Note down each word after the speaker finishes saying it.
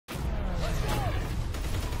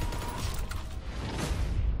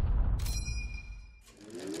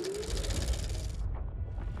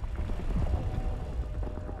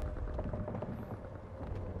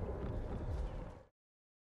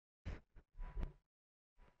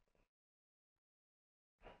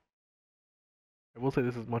will say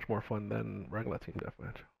this is much more fun than regular team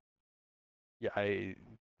deathmatch. Yeah,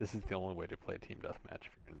 this is the only way to play team deathmatch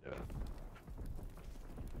if you're gonna do it.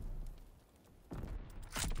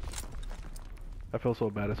 I feel so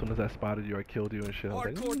bad as soon as I spotted you, I killed you and shit. I was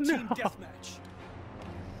like, Hardcore no. team deathmatch.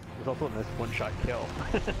 It was also a nice one-shot kill.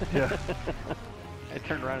 Yeah. I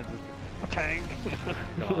turned around and just tang.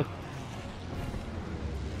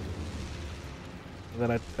 And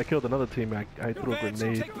then I killed another teammate. I threw a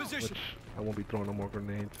grenade, take position. which I won't be throwing no more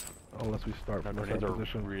grenades unless we start from a Grenades certain are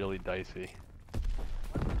position. really dicey.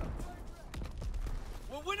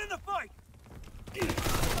 We're winning the fight.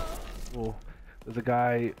 Oh, there's a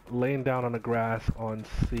guy laying down on the grass on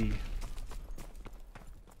C.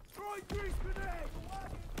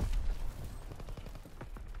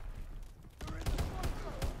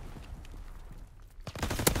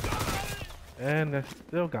 And they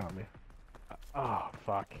still got me. Oh,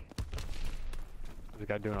 fuck. There's a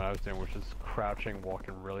guy doing what I was doing, which is crouching,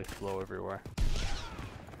 walking really slow everywhere.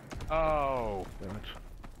 Oh! Damage.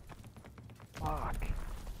 Fuck.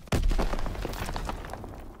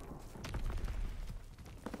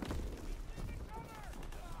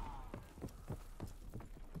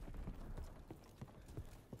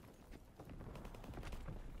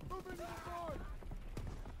 Oh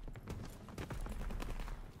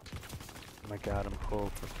my god, I'm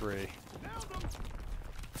cold for 3.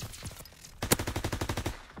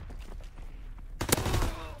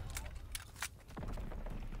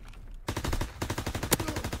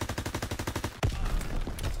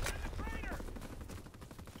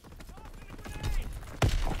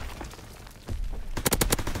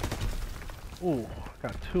 Ooh,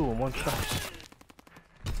 got 2 in one shot.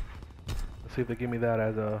 Let's see if they give me that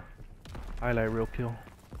as a highlight reel kill.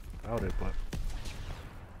 Doubt it, but.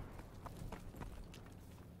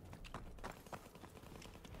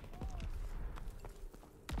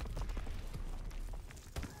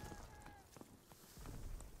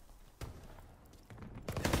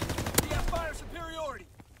 We have fire superiority.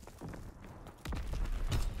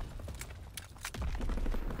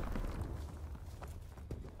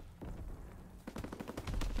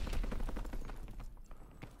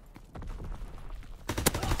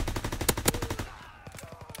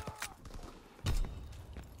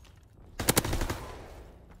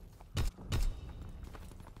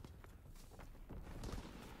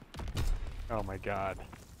 Oh my god.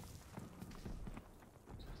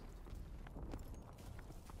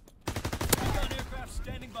 Recon aircraft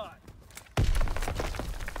standing by.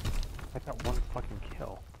 I got 1 fucking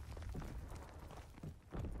kill.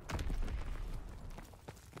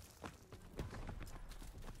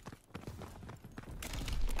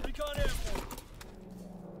 Recon airborne.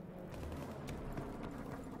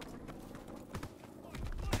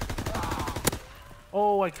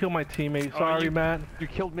 Oh, I killed my teammate. Sorry, Matt. You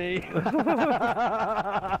killed me.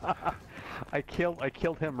 I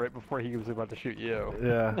killed him right before he was about to shoot you.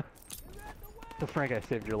 Yeah, So Frank, I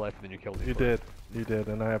saved your life and then you killed me. you did. You did,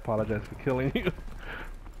 and I apologize for killing you.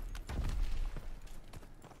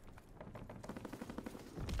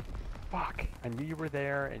 Fuck! I knew you were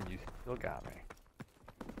there and you still got me.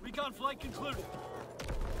 Recon flight concluded.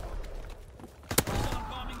 Recon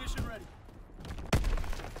bombing mission ready.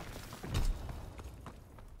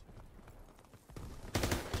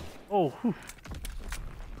 Oh, whew.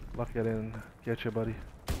 Lucky I didn't get you, buddy.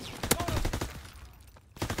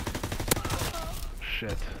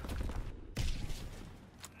 Shit.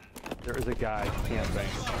 There is a guy camping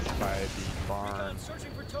by the barn. Recon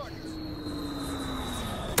searching for targets.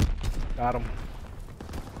 Got him.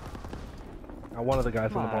 Got one of the guys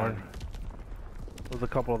in Come the barn. on. There's a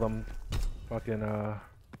couple of them fucking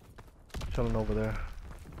chilling over there.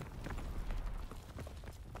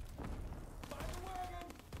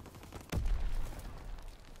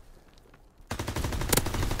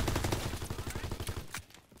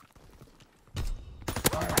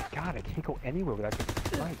 Oh my god, I can't go anywhere without getting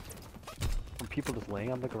sniped. From people just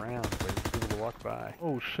laying on the ground waiting for people to walk by.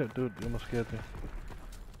 Oh shit, dude, you almost scared me.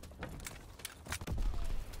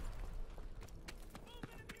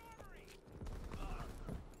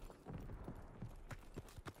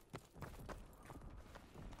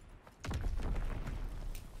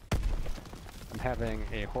 I'm having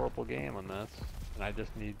a horrible game on this, and I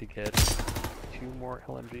just need to get 2 more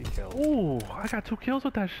LMG kills. Ooh, I got 2 kills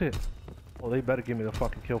with that shit. Well, they better give me the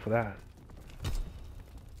fucking kill for that.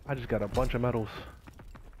 I just got a bunch of medals.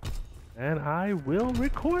 And I will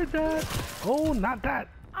record that. Oh, not that.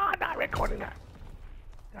 I'm not recording that.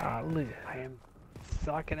 Golly. I am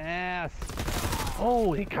sucking ass.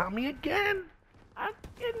 Oh, he caught me again.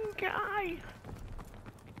 Again, guy.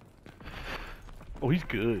 Oh, he's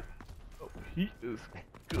good. Oh, he is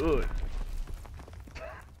good.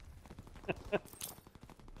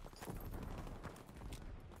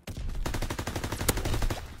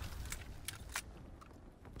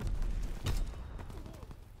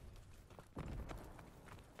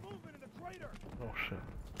 Oh shit.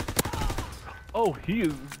 Oh, he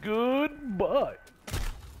is good, but.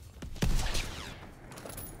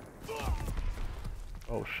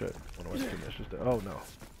 Oh shit. One of my teammates just dead. Oh no.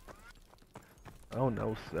 Oh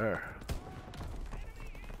no, sir.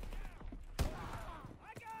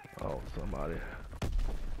 Oh, somebody.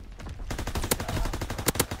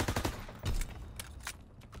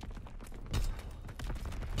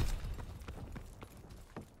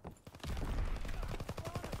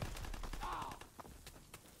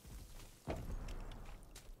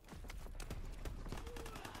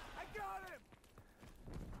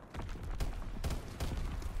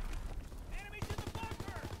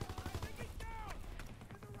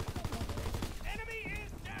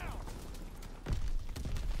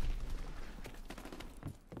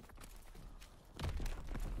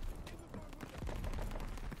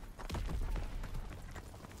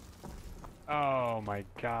 Oh my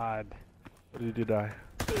god. What did you die?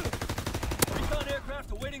 Recon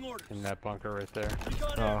aircraft awaiting orders. In that bunker right there.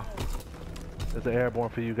 Recon Oh. airborne. There's an airborne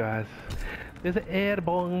for you guys. There's an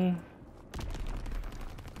airborne.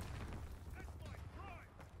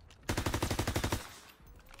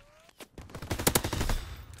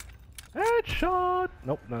 Headshot!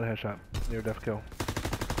 Nope, not a headshot. Near death kill.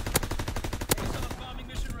 Recon bombing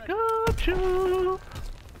mission ready. Gotcha!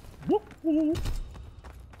 Whoop whoop!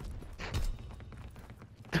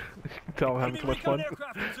 Tell I'm having too much Recon fun.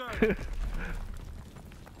 aircraft observed.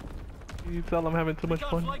 You tell I'm having too much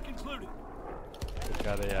Recon fun. flight concluded. Just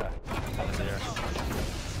got a, out of there.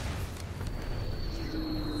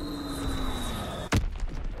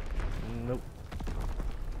 Nope.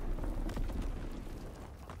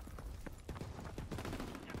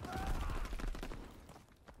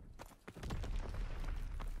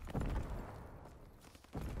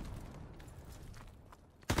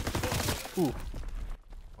 Ooh.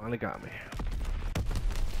 Finally got me.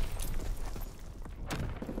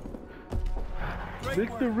 Great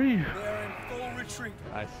Victory! work. They are in full retreat.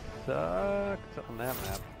 I sucked on that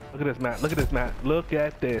map. Look at this, Matt. Look at this, Matt. Look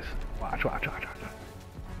at this. Watch, watch, watch, watch.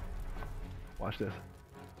 Watch this.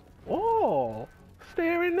 Oh!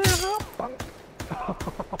 Staring there.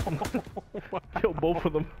 Kill both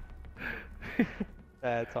of them.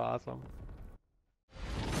 That's awesome.